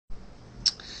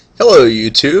Hello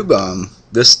YouTube.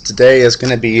 This today is going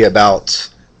to be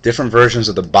about different versions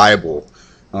of the Bible.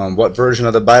 What version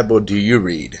of the Bible do you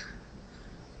read?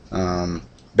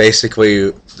 Basically,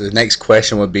 the next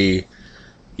question would be,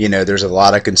 there's a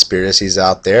lot of conspiracies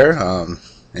out there,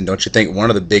 and don't you think one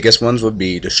of the biggest ones would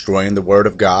be destroying the Word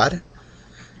of God?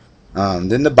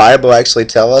 Didn't the Bible actually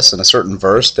tell us in a certain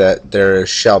verse that there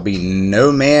shall be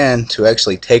no man to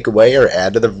actually take away or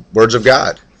add to the words of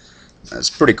God? That's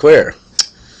pretty clear.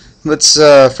 Let's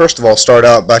first of all start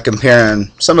out by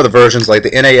comparing some of the versions like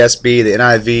the NASB,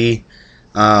 the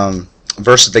NIV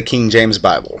versus the King James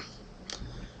Bible.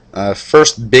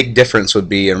 First big difference would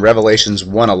be in Revelations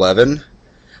 1:11.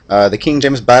 The King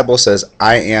James Bible says,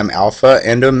 "I am Alpha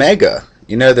and Omega."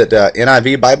 You know that the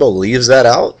NIV Bible leaves that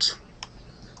out.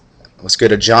 Let's go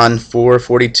to John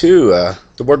 4:42.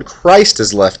 The word Christ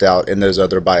is left out in those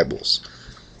other Bibles.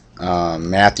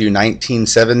 Matthew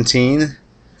 19:17.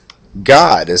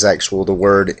 God is actually the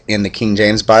word in the King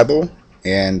James Bible,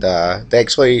 and they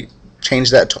actually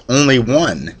changed that to only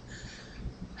one.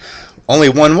 Only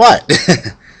one what?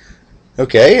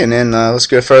 Okay, and then let's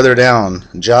go further down.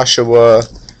 Joshua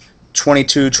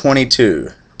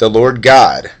 22:22. The Lord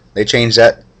God. They changed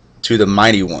that to the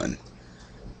Mighty One.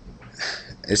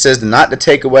 It says not to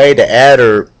take away, to add,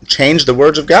 or change the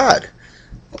words of God.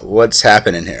 What's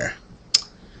happening here?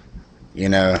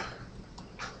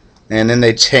 And then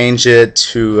they change it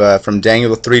to from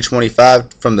Daniel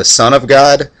 3:25, from the Son of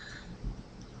God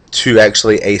to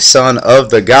actually a son of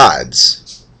the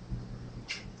gods.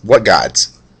 What gods?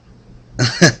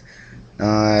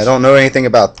 I don't know anything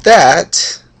about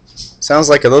that. Sounds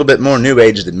like a little bit more New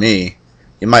Age than me.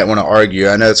 You might want to argue.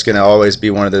 I know it's going to always be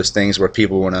one of those things where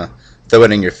people want to throw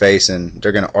it in your face and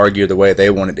they're going to argue the way they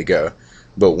want it to go.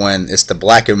 But when it's the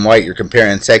black and white, you're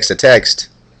comparing text to text,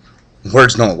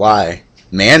 words don't lie.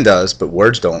 Man does, but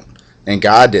words don't. And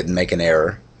God didn't make an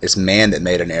error. It's man that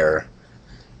made an error.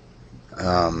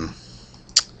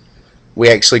 We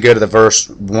actually go to the verse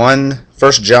 1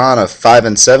 John 5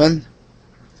 and 7.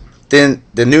 Then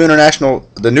the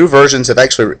new versions have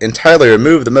actually entirely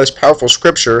removed the most powerful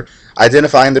scripture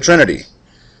identifying the Trinity,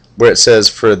 where it says,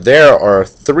 "For there are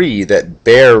three that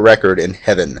bear record in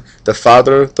heaven, the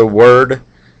Father, the Word,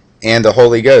 and the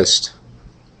Holy Ghost."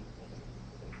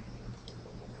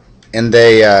 And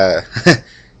they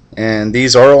and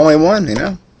these are only one,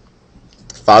 the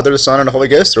Father, the Son, and the Holy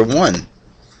Ghost are one.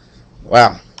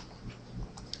 Wow.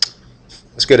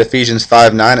 Let's go to Ephesians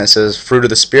 5:9. It says fruit of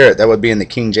the Spirit. That would be in the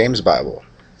King James Bible.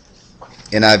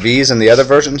 NIVs and the other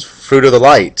versions, fruit of the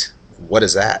light. What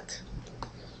is that?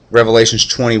 Revelations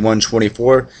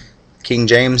 21:24. King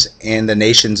James, and the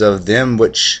nations of them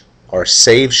which are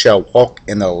saved shall walk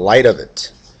in the light of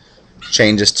it.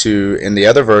 Changes to, in the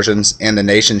other versions, and the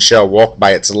nation shall walk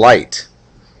by its light.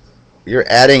 You're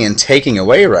adding and taking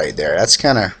away right there. That's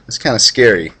kind of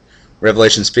scary.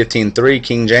 Revelations 15:3,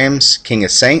 King James, King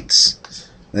of Saints.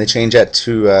 And they change that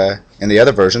to, in the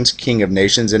other versions, King of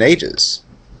Nations and Ages.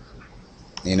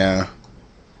 Now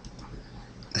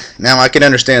I can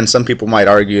understand some people might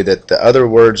argue that the other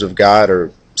words of God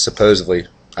are supposedly,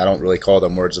 I don't really call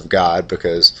them words of God,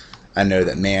 because I know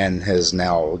that man has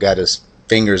now got his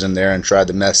fingers in there and tried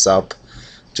to mess up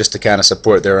just to kind of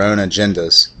support their own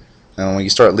agendas. And when you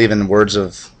start leaving words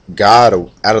of God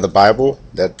out of the Bible,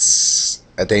 that's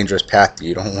a dangerous path that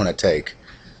you don't want to take.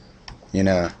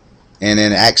 And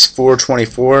in Acts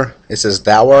 4:24, it says,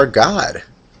 "Thou art God."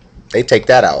 They take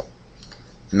that out.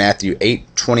 Matthew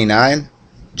 8:29,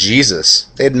 Jesus.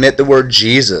 They admit the word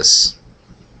Jesus.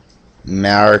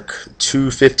 Mark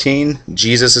 2:15,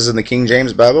 Jesus is in the King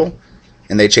James Bible,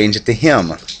 and they change it to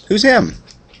Him. Who's Him?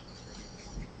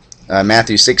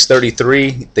 Matthew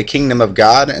 6:33, the kingdom of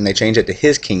God, and they change it to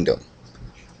His kingdom.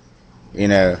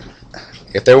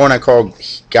 If they want to call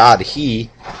God He,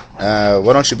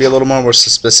 why don't you be a little more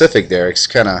specific there? It's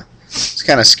kind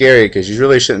of scary, because you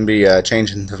really shouldn't be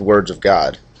changing the words of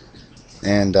God.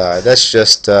 And that's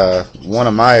just one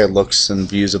of my looks and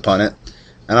views upon it.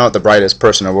 I'm not the brightest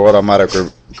person in the world. I'm not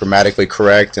grammatically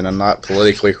correct, and I'm not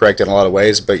politically correct in a lot of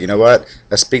ways, but you know what?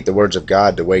 I speak the words of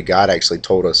God the way God actually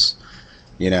told us.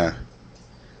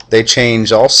 They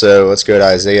change also, let's go to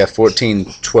Isaiah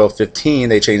 14:12-15,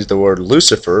 they changed the word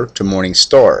Lucifer to morning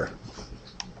star.